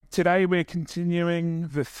Today we're continuing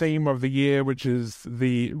the theme of the year, which is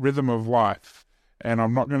the rhythm of life. And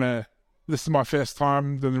this is my first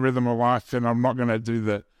time doing the rhythm of life, and I'm not going to do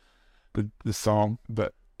the song,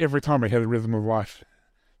 but every time I hear the rhythm of life,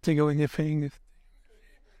 tingling your fingers,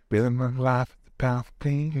 rhythm of life, the powerful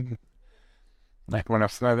pain. Anyone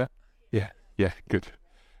else know that? Yeah, good.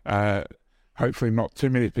 Hopefully not too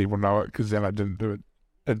many people know it, because then I didn't do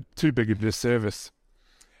it too big a disservice.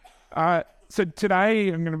 So today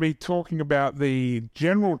I'm going to be talking about the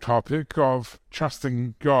general topic of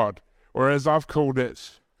trusting God, or as I've called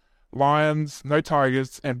it, lions, no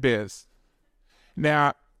tigers, and bears.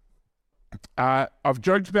 Now, I've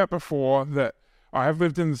joked about before that I have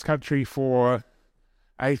lived in this country for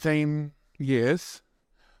 18 years,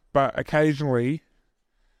 but occasionally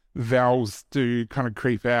vowels do kind of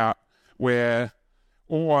creep out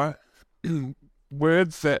or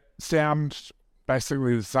words that sound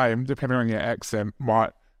basically the same, depending on your accent,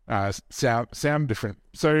 might sound different.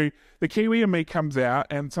 So the Kiwi in me comes out,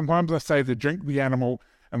 and sometimes I say the drink, the animal,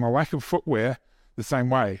 and the lack of footwear the same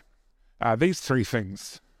way. These three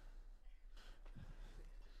things.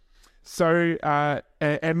 So,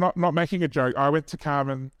 and not making a joke, I went to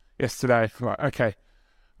Carmen yesterday, like, okay,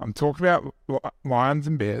 I'm talking about lions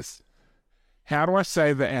and bears. How do I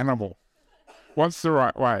say the animal? What's the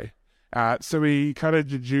right way? So we kind of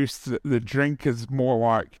deduced that the drink is more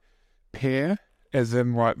like pear, as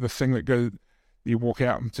in like the thing that you walk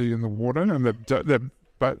out into in the water, and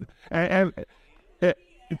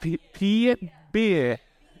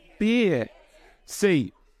beer.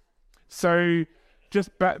 See, so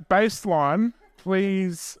just baseline,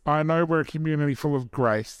 please. I know we're a community full of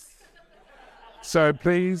grace, so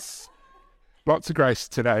please, lots of grace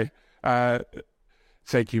today.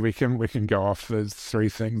 Thank you. We can go off those three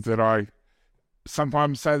things that I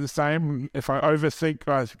sometimes say the same. If I overthink,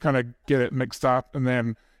 I kind of get it mixed up, and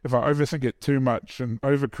then if I overthink it too much and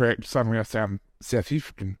overcorrect, suddenly I sound South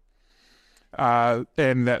African,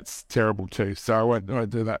 and that's terrible too. So I won't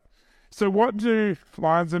do that. So what do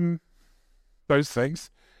lions and those things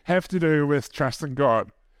have to do with trusting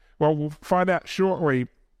God? Well, we'll find out shortly,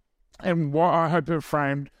 and what I hope to have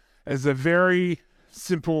framed as a very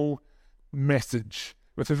simple message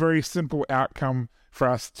with a very simple outcome for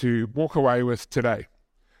us to walk away with today.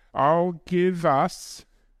 I'll give us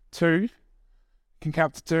two. Can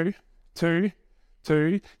count to two.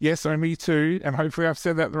 Yes, only two, and hopefully I've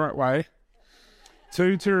said that the right way.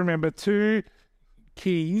 Two to remember, two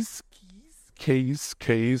keys to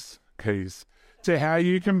how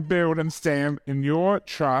you can build and stand in your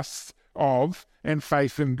trust of and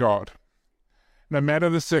faith in God, no matter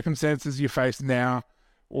the circumstances you face now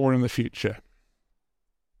or in the future.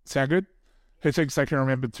 Sound good? Who thinks they can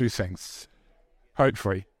remember two things?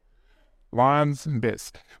 Hopefully. Lions and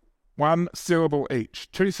bears. One syllable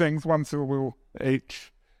each. Two things, one syllable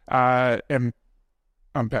each, and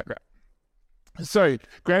unpack that. So,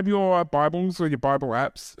 grab your Bibles or your Bible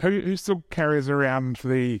apps. Who still carries around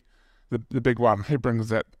the big one? Who brings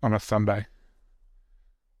that on a Sunday?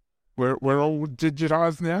 We're all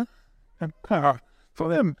digitized now? For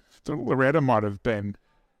them, so Loretta might have been.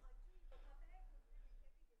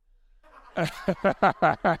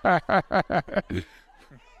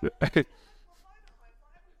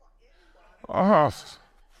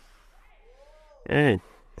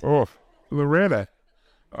 Loretta.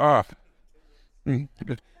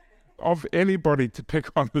 Of anybody to pick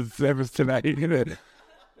on the service today,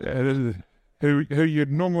 who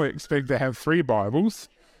you'd normally expect to have 3 Bibles,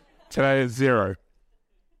 today is 0.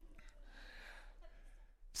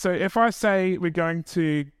 So if I say we're going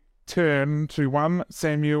to turn to 1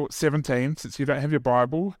 Samuel 17, since you don't have your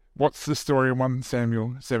Bible, what's the story in 1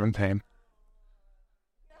 Samuel 17?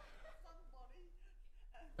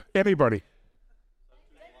 Anybody?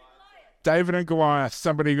 David and Goliath.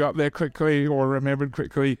 Somebody got there quickly or remembered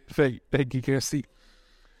quickly. Thank you, Kirsty.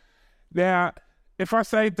 Now, if I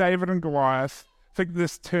say David and Goliath, I think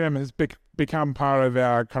this term has become part of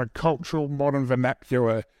our kind of cultural modern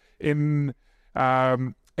vernacular and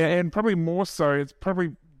probably more so, it's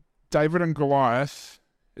probably David and Goliath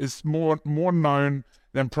is more known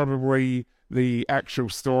than probably the actual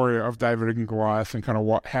story of David and Goliath and kind of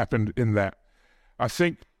what happened in that. I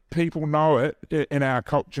think people know it in our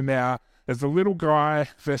culture now as the little guy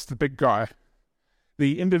versus the big guy,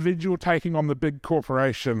 the individual taking on the big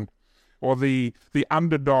corporation, or the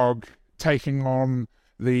underdog taking on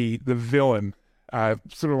the villain,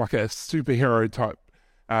 sort of like a superhero type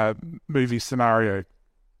movie scenario.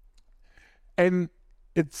 And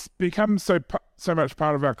it's become so much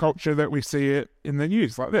part of our culture that we see it in the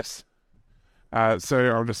news like this.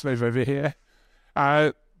 So I'll just move over here.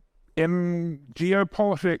 In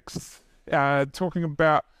geopolitics, talking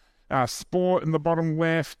about sport in the bottom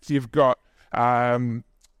left, you've got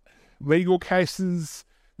legal cases,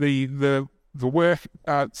 the work.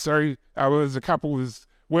 There's a couple of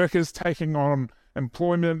workers taking on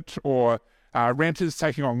employment, or renters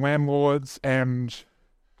taking on landlords, and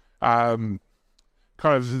kind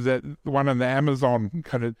of the one in the Amazon,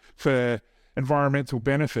 kind of for environmental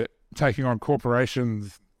benefit, taking on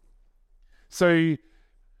corporations. So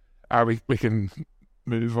we can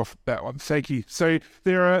move off that one. Thank you. So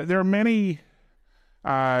there are many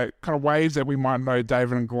kind of ways that we might know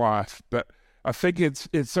David and Goliath, but I think it's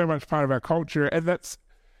so much part of our culture, and that's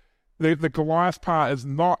the Goliath part is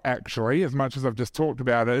not actually, as much as I've just talked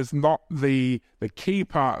about it, is not the key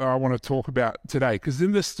part that I want to talk about today. Because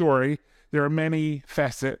in this story, there are many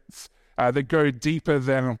facets that go deeper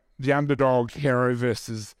than the underdog hero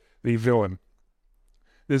versus the villain.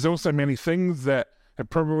 There's also many things that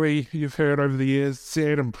probably you've heard over the years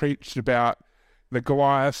said and preached about the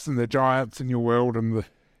Goliaths and the giants in your world, and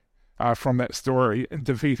from that story, and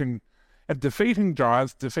defeating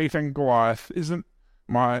giants, defeating Goliath isn't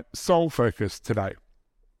my sole focus today.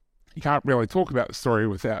 You can't really talk about the story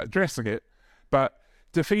without addressing it, but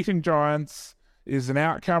defeating giants is an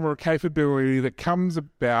outcome or a capability that comes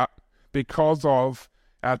about because of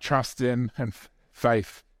our trust in and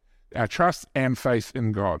faith, our trust and faith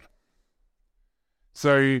in God.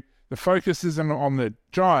 So the focus isn't on the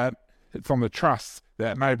giant, it's on the trust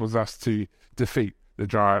that enables us to defeat the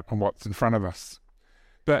giant and what's in front of us.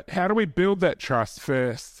 But how do we build that trust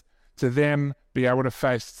first to then be able to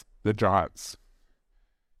face the giants?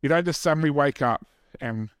 You don't just suddenly wake up,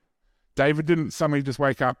 and David didn't suddenly just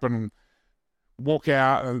wake up and walk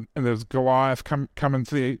out and there's Goliath come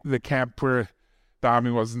into the camp where the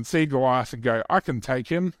army was, and see Goliath and go, I can take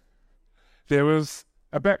him. There was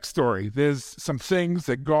a backstory. There's some things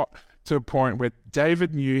that got to a point where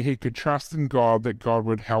David knew he could trust in God, that God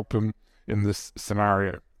would help him in this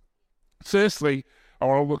scenario. Firstly, I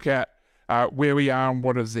want to look at where we are and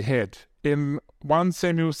what is ahead. In 1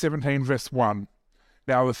 Samuel 17 verse 1,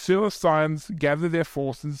 now the Philistines gathered their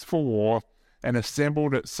forces for war and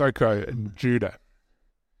assembled at Soko in Judah.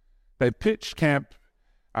 They pitched camp,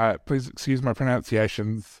 please excuse my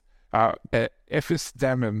pronunciations, at Ephes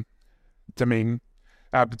Damim, between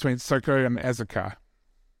Soko and Azekah.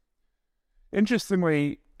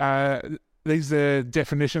 Interestingly, these are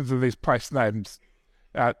definitions of these place names.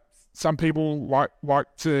 Some people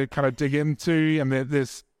like to kind of dig into, and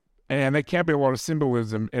there can be a lot of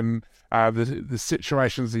symbolism in the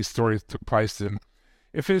situations these stories took place in.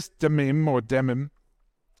 If it's Damim or Demim,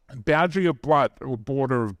 boundary of blood or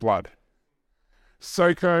border of blood.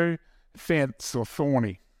 Soko, fence or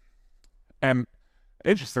thorny. And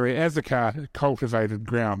interestingly, Azekah, cultivated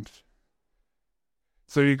ground.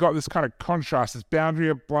 So you've got this kind of contrast, this boundary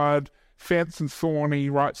of blood, fence and thorny,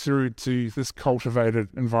 right through to this cultivated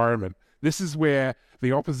environment. This is where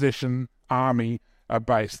the opposition army are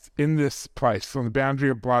based, in this place, on the boundary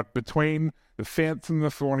of blood between the fence and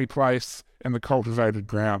the thorny place and the cultivated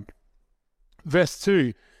ground. Verse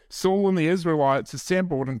 2, Saul and the Israelites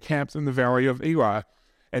assembled and camped in the valley of Elah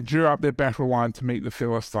and drew up their battle line to meet the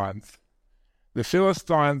Philistines. The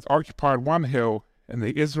Philistines occupied one hill and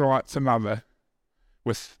the Israelites another,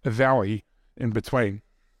 with a valley in between.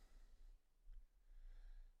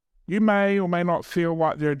 You may or may not feel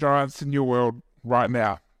like there are giants in your world right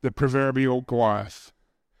now, the proverbial Goliath.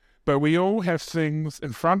 But we all have things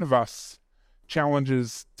in front of us,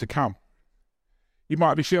 challenges to come. You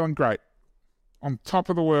might be feeling great, on top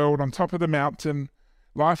of the world, on top of the mountain,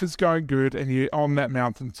 life is going good, and you're on that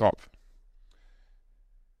mountaintop.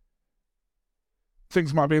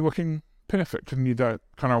 Things might be looking perfect, and you don't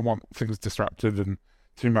kind of want things disrupted and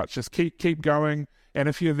too much. Just keep going, and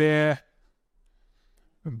if you're there,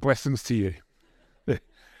 blessings to you.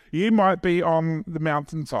 You might be on the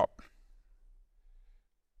mountaintop,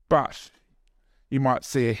 but you might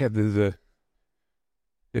see ahead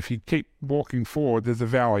if you keep walking forward, there's a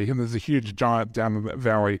valley, and there's a huge giant down in that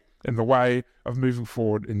valley in the way of moving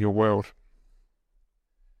forward in your world.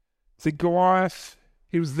 See, Goliath,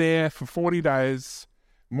 he was there for 40 days,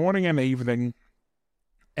 morning and evening,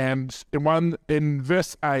 and in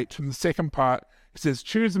verse 8, in the second part, it says,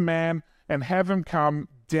 choose a man and have him come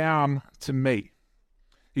down to me.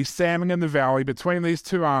 He's standing in the valley between these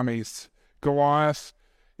two armies. Goliath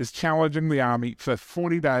is challenging the army for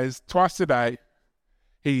 40 days, twice a day.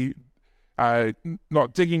 He,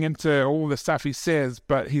 not digging into all the stuff he says,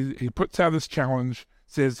 but he puts out this challenge,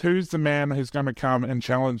 says, who's the man who's going to come and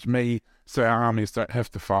challenge me so our armies don't have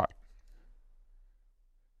to fight?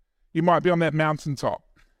 You might be on that mountaintop.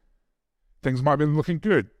 Things might be looking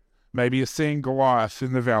good. Maybe you're seeing Goliath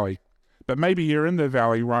in the valley, but maybe you're in the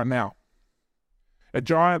valley right now. A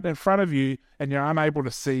giant in front of you and you're unable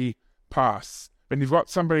to see past. When you've got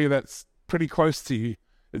somebody that's pretty close to you,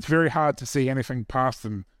 it's very hard to see anything past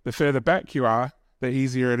them. The further back you are, the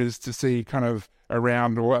easier it is to see kind of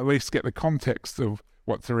around, or at least get the context of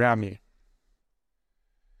what's around you.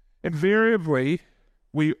 Invariably,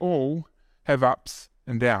 we all have ups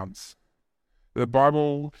and downs. The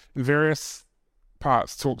Bible, in various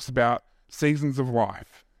parts, talks about seasons of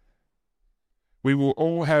life. We will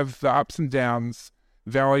all have the ups and downs,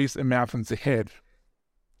 valleys and mountains ahead.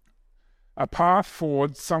 A path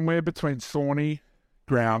forward somewhere between thorny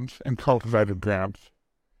ground and cultivated ground,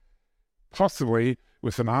 possibly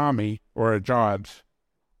with an army or a giant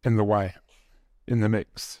in the way, in the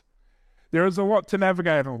mix. There is a lot to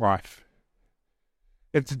navigate in life.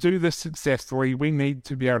 And to do this successfully, we need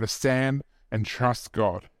to be able to stand and trust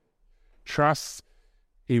God. Trust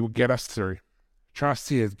He will get us through. Trust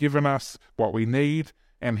He has given us what we need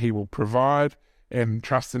and He will provide, and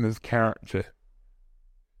trust in His character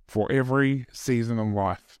for every season in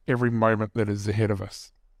life, every moment that is ahead of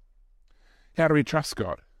us. How do we trust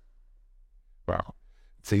God? Well,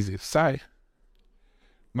 it's easy to say,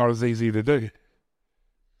 not as easy to do.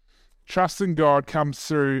 Trust in God comes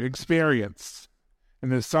through experience,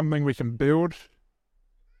 and there's something we can build,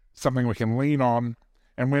 something we can lean on,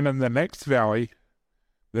 and when in the next valley,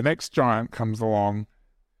 the next giant comes along,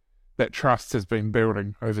 that trust has been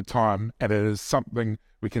building over time, and it is something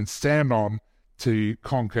we can stand on to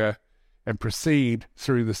conquer and proceed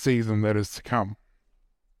through the season that is to come.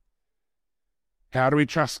 How do we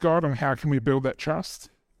trust God, and how can we build that trust?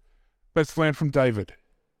 Let's learn from David,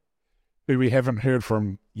 who we haven't heard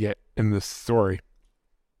from yet in this story.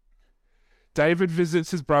 David visits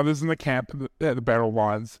his brothers in the camp at the battle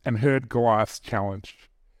lines and heard Goliath's challenge.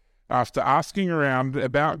 After asking around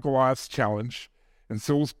about Goliath's challenge and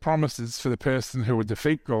Saul's promises for the person who would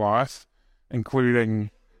defeat Goliath, including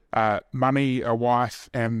money, a wife,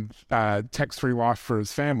 and tax-free life for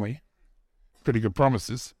his family, pretty good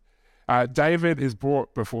promises, David is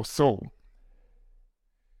brought before Saul.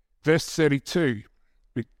 Verse 32,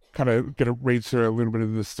 we kind of get to read through a little bit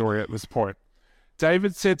of the story at this point.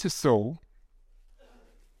 David said to Saul,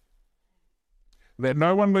 "Let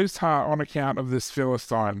no one lose heart on account of this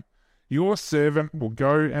Philistine. Your servant will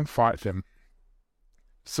go and fight him."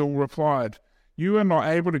 Saul replied, "You are not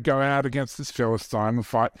able to go out against this Philistine and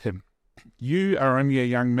fight him. You are only a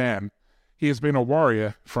young man. He has been a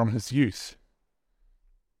warrior from his youth."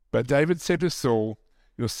 But David said to Saul,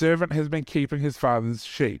 "Your servant has been keeping his father's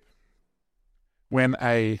sheep. When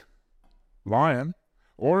a lion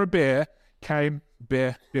or a bear came,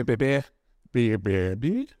 When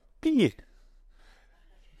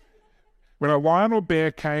a lion or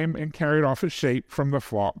bear came and carried off a sheep from the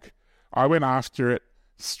flock, I went after it,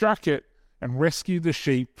 struck it, and rescued the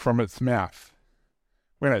sheep from its mouth.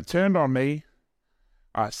 When it turned on me,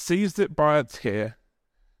 I seized it by its hair,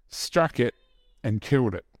 struck it, and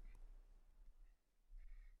killed it."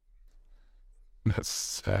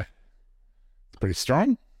 That's pretty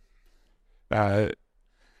strong. Not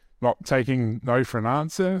taking no for an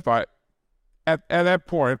answer. Like at that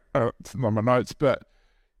point, it's not my notes, but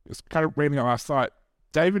it's kind of reading it last night.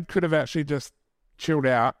 David could have actually just chilled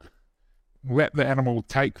out, let the animal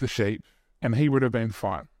take the sheep, and he would have been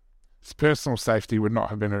fine. His personal safety would not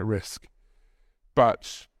have been at risk.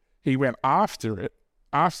 But he went after it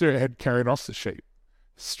had carried off the sheep,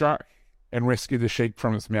 struck and rescued the sheep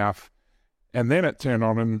from its mouth, and then it turned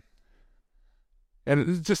on him, and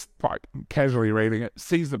it's just like casually reading it,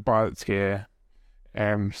 seized it by its hair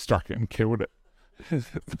and struck it and killed it.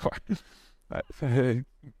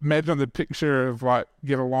 Imagine the picture of like,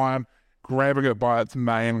 get a lion grabbing it by its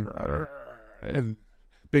mane and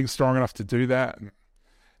being strong enough to do that.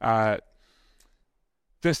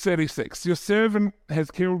 Verse 36, "Your servant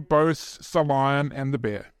has killed both the lion and the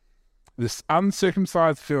bear. This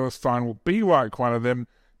uncircumcised Philistine will be like one of them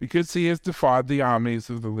because he has defied the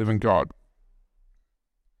armies of the living God.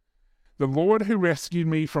 The Lord who rescued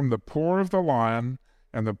me from the paw of the lion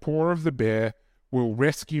and the paw of the bear will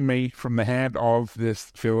rescue me from the hand of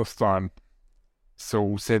this Philistine."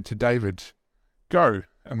 Saul said to David, "Go,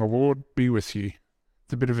 and the Lord be with you."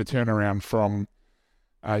 It's a bit of a turnaround from,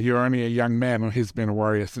 "You're only a young man," and he's been a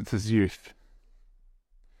warrior since his youth.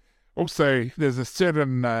 Also, there's a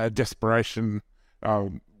certain desperation,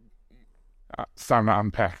 starting to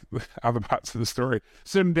unpack other parts of the story,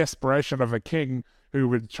 certain desperation of a king who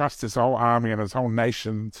would trust his whole army and his whole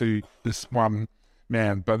nation to this one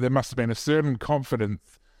man. But there must have been a certain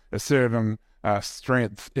confidence, a certain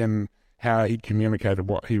strength in how he communicated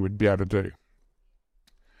what he would be able to do.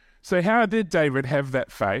 So how did David have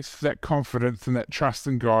that faith, that confidence, and that trust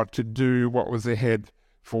in God to do what was ahead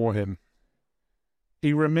for him?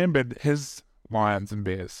 He remembered his lions and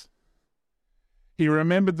bears. He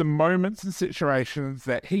remembered the moments and situations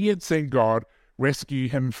that he had seen God rescue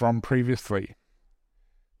him from previously.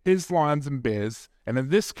 His lions and bears, and in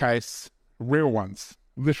this case, real ones,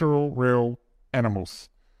 literal, real animals,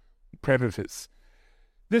 predators.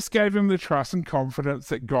 This gave him the trust and confidence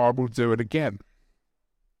that God will do it again.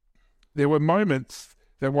 There were moments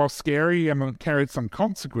that, while scary and carried some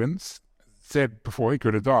consequence, said before he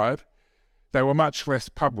could have died, they were much less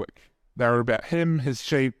public. They were about him, his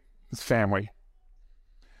sheep, his family.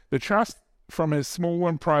 The trust from his small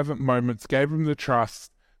and private moments gave him the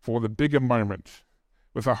trust for the bigger moment,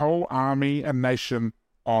 with a whole army and nation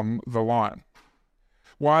on the line.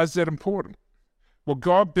 Why is that important? Well,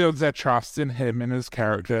 God builds our trust in him and his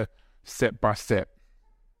character step by step.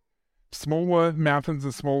 Smaller mountains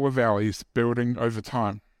and smaller valleys building over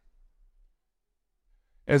time.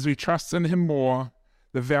 As we trust in him more,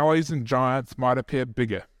 the valleys and giants might appear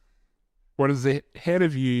bigger. What is ahead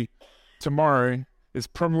of you tomorrow is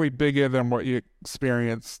probably bigger than what you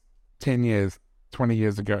experienced 10 years, 20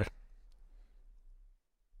 years ago.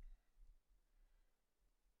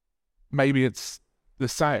 Maybe it's the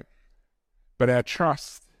same, but our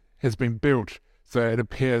trust has been built so it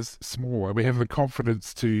appears smaller. We have the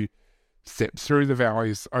confidence to step through the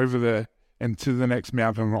valleys, into the next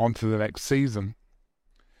mountain, onto the next season.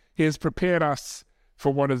 He has prepared us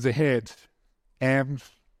for what is ahead, and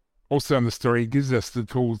also in the story, he gives us the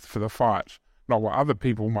tools for the fight. Not what other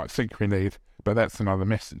people might think we need, but that's another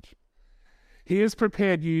message. He has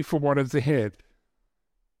prepared you for what is ahead.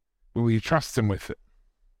 Will you trust him with it?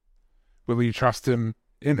 Will you trust him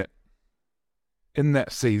in it? In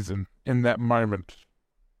that season, in that moment,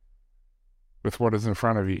 with what is in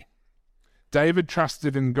front of you? David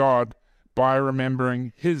trusted in God by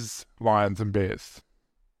remembering his lions and bears.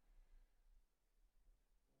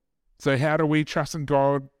 So how do we trust in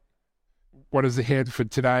God? What is ahead for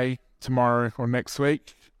today, tomorrow, or next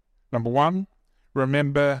week? Number one,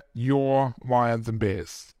 remember your lions and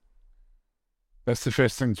bears. That's the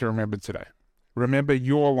first thing to remember today. Remember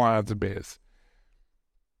your lions and bears.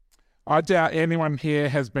 I doubt anyone here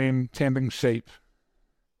has been tending sheep.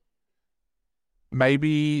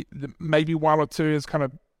 Maybe one or two has kind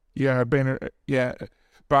of,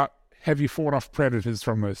 but have you fought off predators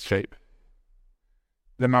from those sheep?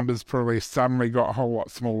 The numbers probably suddenly got a whole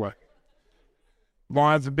lot smaller.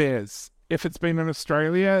 Lions and bears. If it's been in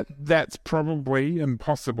Australia, that's probably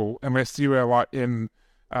impossible unless you are like in,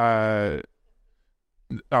 I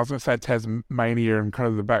was going to say Tasmania and kind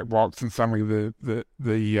of the back blocks, and suddenly the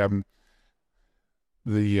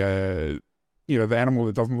animal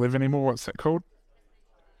that doesn't live anymore. What's that called?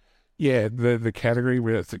 Yeah, the category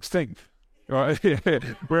where it's extinct. Right?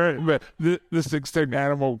 Where this extinct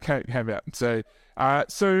animal can't have out. So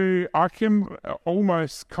I can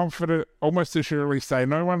almost assuredly say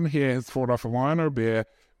no one here has fought off a lion or a bear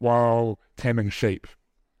while tending sheep.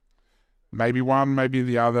 Maybe one, maybe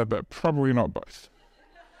the other, but probably not both.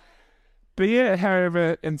 But yeah,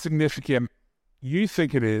 however insignificant you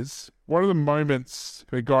think it is, what are the moments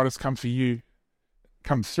where God has come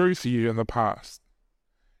through for you in the past?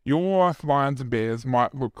 Your lions and bears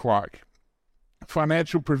might look like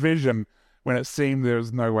financial provision when it seemed there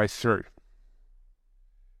was no way through.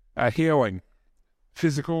 Healing,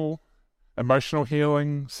 physical, emotional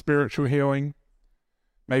healing, spiritual healing,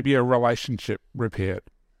 maybe a relationship repaired.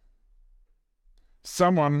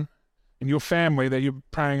 Someone in your family that you're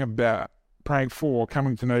praying for,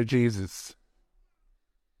 coming to know Jesus.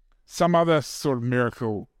 Some other sort of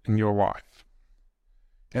miracle in your life,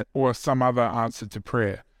 or some other answer to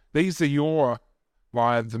prayer. These are your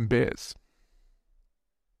lions and bears.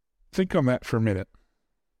 Think on that for a minute.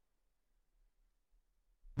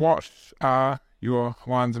 What are your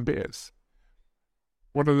lions and bears?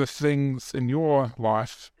 What are the things in your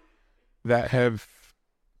life that have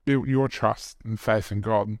built your trust and faith in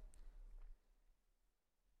God?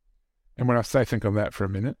 And when I say think on that for a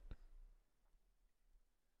minute,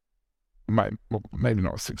 maybe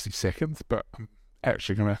not 60 seconds, but I'm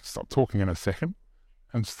actually going to stop talking in a second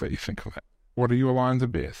and just let you think of that. What are your lions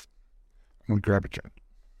and bears? I'm going to grab a drink.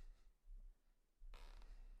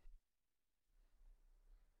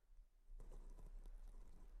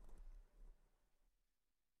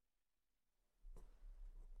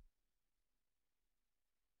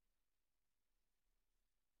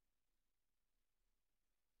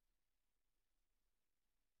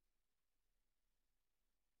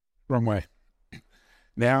 Wrong way.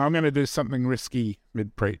 Now I'm going to do something risky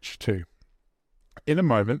mid-preach too. In a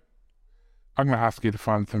moment, I'm going to ask you to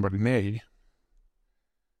find somebody near you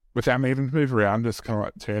without needing to move around, just kind of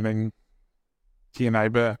like turning to your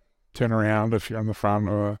neighbour, turn around if you're on the front,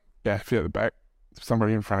 or if you're at the back,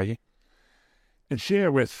 somebody in front of you, and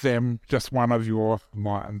share with them just one of your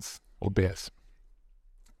lions or bears.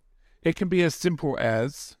 It can be as simple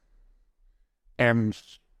as, and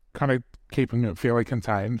kind of keeping it fairly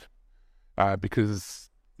contained, because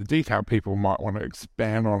the detailed people might want to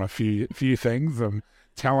expand on a few things and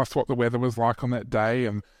tell us what the weather was like on that day,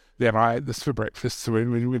 and then I ate this for breakfast, so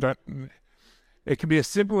we don't... It can be as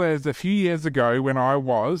simple as a few years ago when I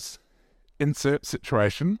was, insert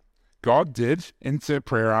situation, God did, insert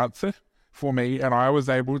prayer answer for me, and I was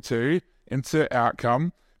able to, insert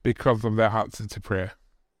outcome, because of their answer to prayer.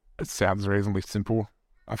 It sounds reasonably simple,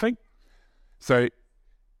 I think. So,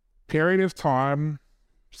 period of time,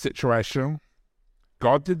 situation,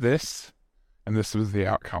 God did this, and this was the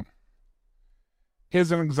outcome.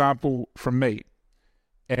 Here's an example from me,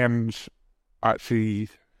 and I actually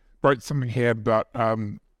wrote something here, but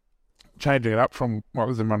changing it up from what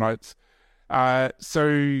was in my notes.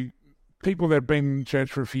 So people that have been in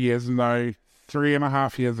church for a few years know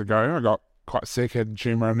 3.5 years ago, I got quite sick, had a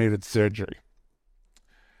tumour, I needed surgery.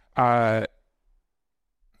 I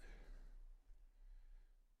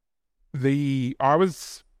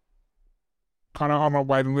was kind of on a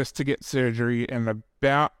waiting list to get surgery in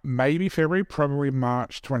about maybe February, probably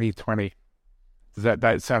March 2020. Does that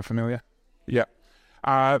date sound familiar? Yeah.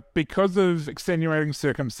 Because of extenuating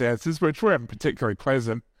circumstances, which weren't particularly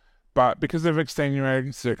pleasant, but because of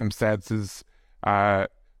extenuating circumstances, I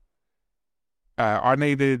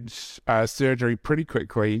needed surgery pretty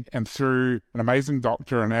quickly, and through an amazing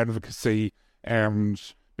doctor and advocacy and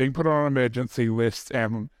being put on an emergency list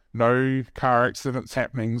and no car accidents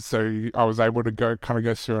happening, so I was able to go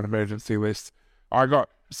through an emergency list, I got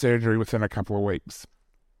surgery within a couple of weeks,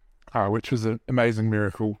 which was an amazing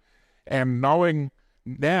miracle. And knowing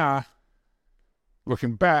now,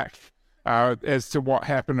 looking back, as to what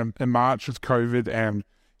happened in March with COVID and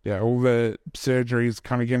all the surgeries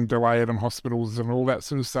kind of getting delayed in hospitals and all that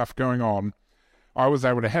sort of stuff going on, I was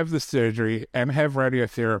able to have the surgery and have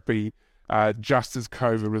radiotherapy just as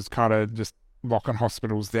COVID was kind of just locking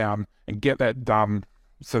hospitals down, and get that done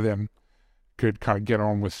so then could kind of get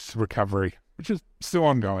on with recovery, which is still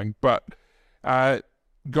ongoing. But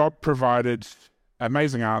God provided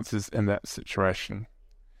amazing answers in that situation.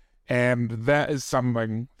 And that is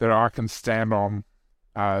something that I can stand on,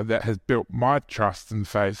 that has built my trust and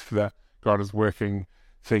faith that God is working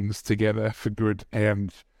things together for good,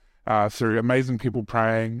 and through amazing people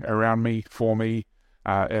praying around me, for me,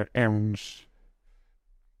 and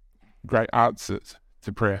great answers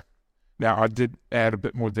to prayer. Now, I did add a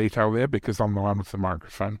bit more detail there because I'm the one with the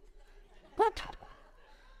microphone.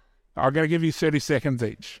 I'm going to give you 30 seconds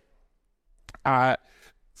each. So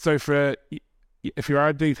if you are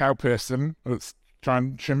a detail person, let's try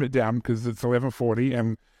and trim it down because it's 11:40,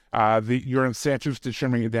 and your incentive to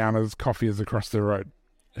trimming it down is coffee is across the road.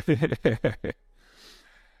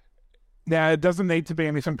 Now, it doesn't need to be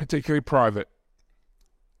anything particularly private.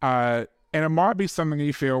 And it might be something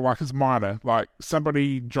you feel like is minor, like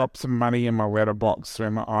somebody dropped some money in my letterbox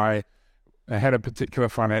when I had a particular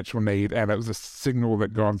financial need, and it was a signal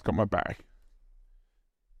that God's got my back.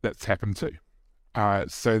 That's happened too.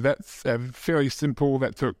 So that's fairly simple.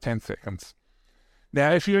 That took 10 seconds.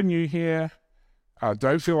 Now, if you're new here,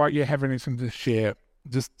 don't feel like you have anything to share,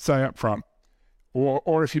 just say up front.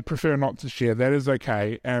 Or if you prefer not to share, that is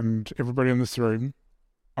okay. And everybody in this room,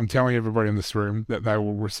 I'm telling everybody in this room that they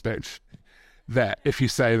will respect that if you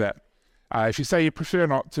say that. If you say you prefer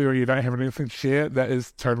not to, or you don't have anything to share, that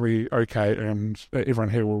is totally okay, and everyone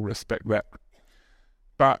here will respect that.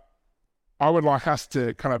 But I would like us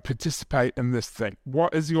to kind of participate in this thing.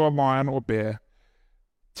 What is your lion or bear?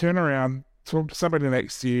 Turn around, talk to somebody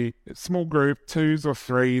next to you, small group, 2s or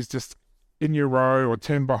 3s, just in your row, or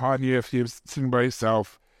turn behind you if you're sitting by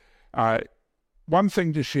yourself. One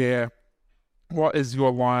thing to share: what is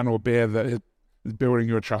your lion or bear that is building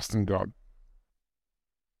your trust in God?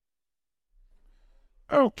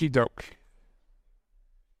 Okie doke.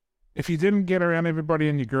 If you didn't get around everybody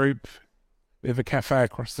in your group, we have a cafe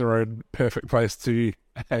across the road, perfect place to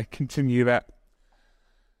continue that.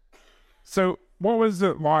 So what was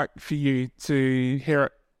it like for you to hear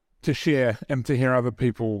it, to share, and to hear other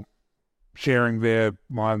people sharing their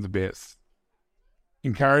lions and bears?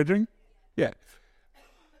 Encouraging? Yeah.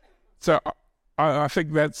 So I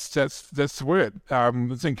think that's the word.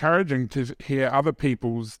 It's encouraging to hear other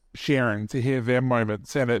people's sharing, to hear their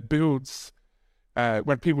moments, and it builds,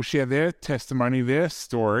 when people share their testimony, their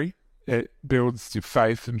story, it builds your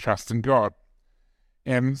faith and trust in God.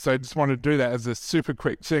 And so I just wanted to do that as a super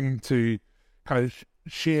quick thing to kind of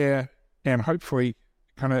share and hopefully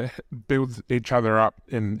kind of build each other up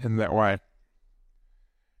in that way.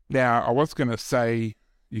 Now, I was going to say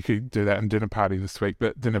you could do that in dinner party this week,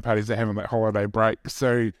 but dinner parties are having that holiday break.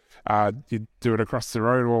 So you do it across the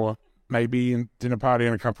road, or maybe in dinner party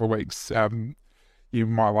in a couple of weeks. You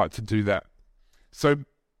might like to do that. So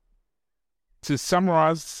to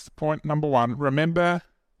summarize point number 1, remember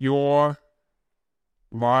your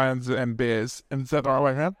lions and bears. And is that the right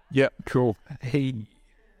way around? Yep, cool. Hey.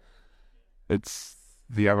 It's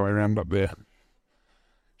the other way around up there.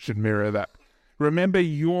 Should mirror that. Remember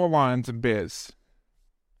your lions and bears.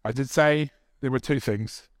 I did say there were 2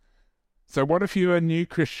 things. So what if you're a new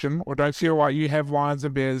Christian or don't feel like you have lions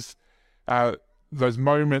and bears, those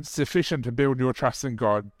moments sufficient to build your trust in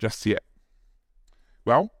God just yet?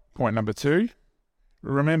 Well, point number 2,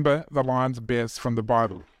 remember the lions and bears from the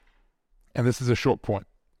Bible. And this is a short point,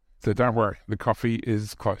 so don't worry, the coffee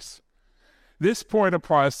is close. This point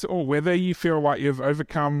applies to all, whether you feel like you've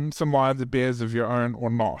overcome some lions and bears of your own or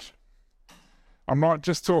not. I'm not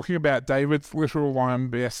just talking about David's literal lion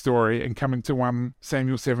bear story and coming to 1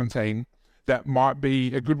 Samuel 17. That might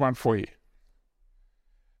be a good one for you.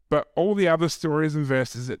 But all the other stories and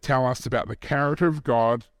verses that tell us about the character of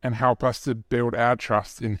God and help us to build our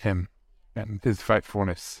trust in Him and His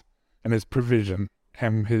faithfulness and His provision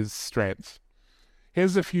and His strength.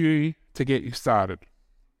 Here's a few to get you started.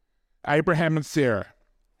 Abraham and Sarah,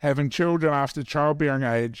 having children after childbearing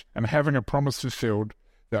age and having a promise fulfilled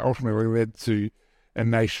that ultimately led to a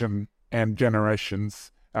nation and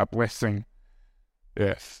generations blessing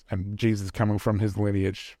earth, and Jesus coming from his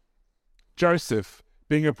lineage. Joseph,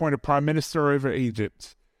 being appointed prime minister over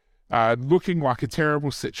Egypt, looking like a terrible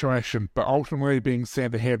situation, but ultimately being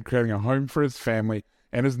sent ahead, creating a home for his family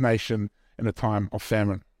and his nation in a time of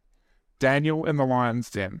famine. Daniel in the lion's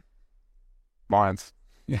den. Lions.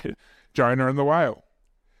 Jonah and the whale.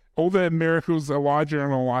 All the miracles Elijah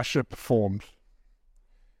and Elisha performed.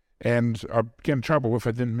 And I'd get in trouble if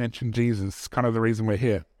I didn't mention Jesus, kind of the reason we're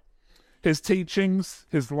here. His teachings,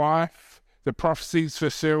 his life, the prophecies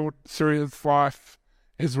fulfilled through his life,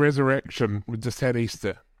 his resurrection. We just had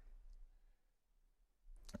Easter.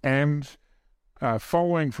 And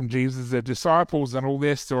following from Jesus, their disciples and all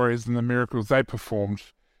their stories and the miracles they performed,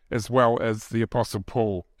 as well as the Apostle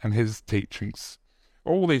Paul and his teachings.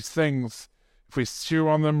 All these things, if we stew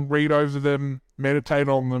on them, read over them, meditate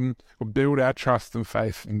on them, will build our trust and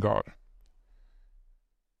faith in God.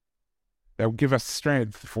 They'll give us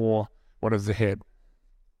strength for what is ahead.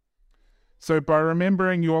 So by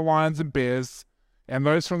remembering your lions and bears and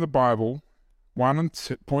those from the Bible,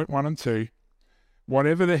 point 1 and 2,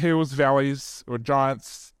 whatever the hills, valleys, or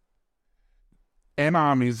giants and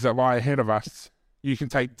armies that lie ahead of us, you can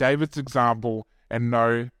take David's example and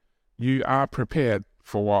know you are prepared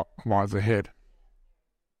for what lies ahead.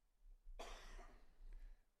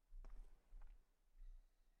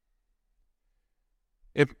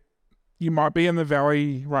 You might be in the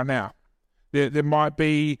valley right now. There might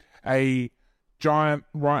be a giant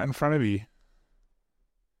right in front of you.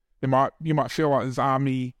 You might feel like there's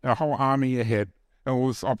a whole army ahead, and all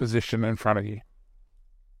this opposition in front of you.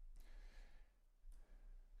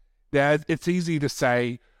 Now, it's easy to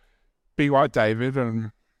say, be like David,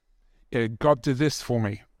 and God did this for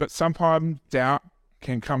me. But sometimes doubt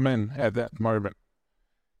can come in at that moment.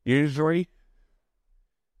 Usually,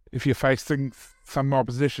 if you're facing some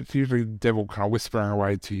opposition, it's usually the devil kind of whispering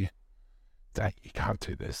away to you. Dang, you can't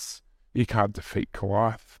do this. You can't defeat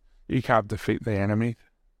Goliath. You can't defeat the enemy.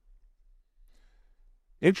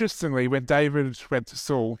 Interestingly, when David went to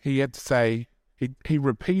Saul, he had to say, he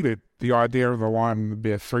repeated the idea of the lion and the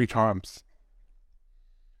bear 3 times.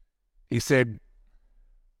 He said,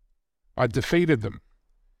 I defeated them.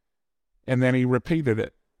 And then he repeated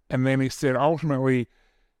it. And then he said, ultimately,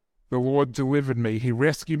 the Lord delivered me. He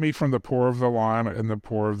rescued me from the paw of the lion and the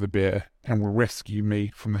paw of the bear, and will rescue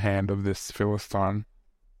me from the hand of this Philistine.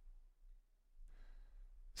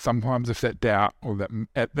 Sometimes if that doubt, or that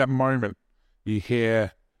at that moment, you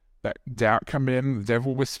hear that doubt come in, the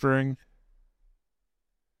devil whispering,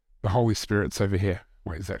 the Holy Spirit's over here.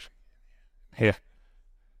 Where is that? Here.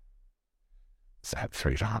 Say it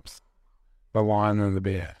 3 times. The lion and the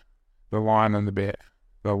bear. The lion and the bear.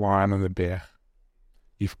 The lion and the bear.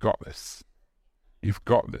 You've got this. You've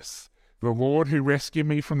got this. The Lord who rescued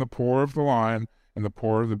me from the paw of the lion and the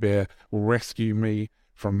paw of the bear will rescue me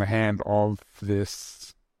from the hand of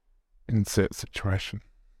this insert situation.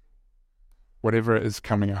 Whatever is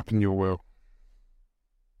coming up in your world.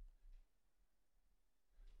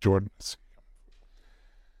 Jordan.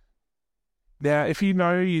 Now, if you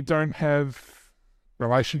know you don't have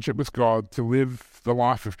relationship with God, to live the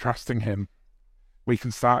life of trusting Him, we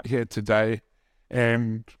can start here today,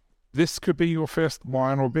 and this could be your first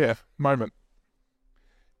lion or bear moment.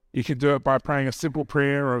 You can do it by praying a simple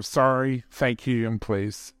prayer of sorry, thank you, and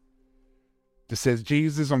please. It says,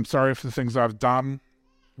 Jesus, I'm sorry for the things I've done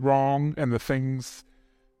wrong and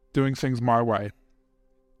doing things my way.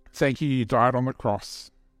 Thank you, you died on the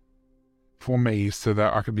cross for me so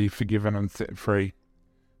that I could be forgiven and set free.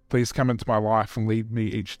 Please come into my life and lead me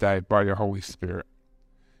each day by your Holy Spirit.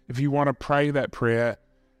 If you want to pray that prayer,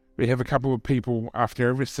 we have a couple of people after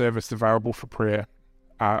every service available for prayer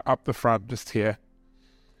up the front just here.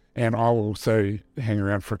 And I'll also hang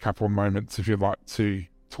around for a couple of moments if you'd like to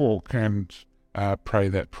talk and pray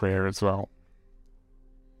that prayer as well.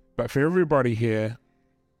 But for everybody here,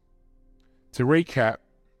 to recap,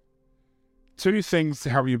 2 things to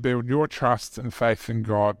help you build your trust and faith in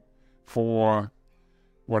God for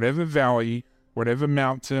whatever valley, whatever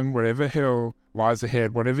mountain, whatever hill lies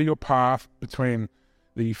ahead, whatever your path between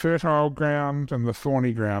the fertile ground and the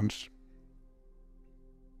thorny ground.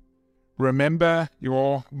 Remember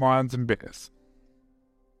your lions and bears.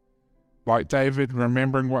 Like David,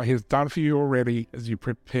 remembering what He has done for you already as you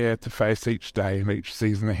prepare to face each day and each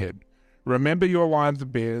season ahead. Remember your lions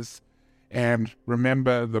and bears, and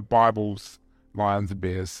remember the Bible's lions and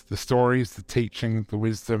bears. The stories, the teaching, the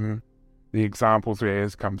wisdom, the examples where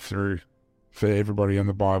it come through for everybody in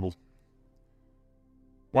the Bible.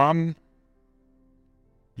 1,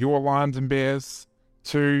 your lions and bears.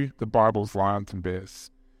 2, the Bible's lions and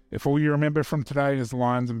bears. If all you remember from today is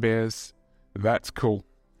lions and bears, that's cool.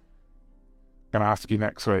 I'm going to ask you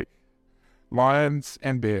next week. Lions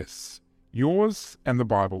and bears. Yours and the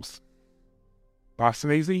Bible's. Nice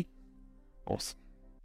and easy? Awesome.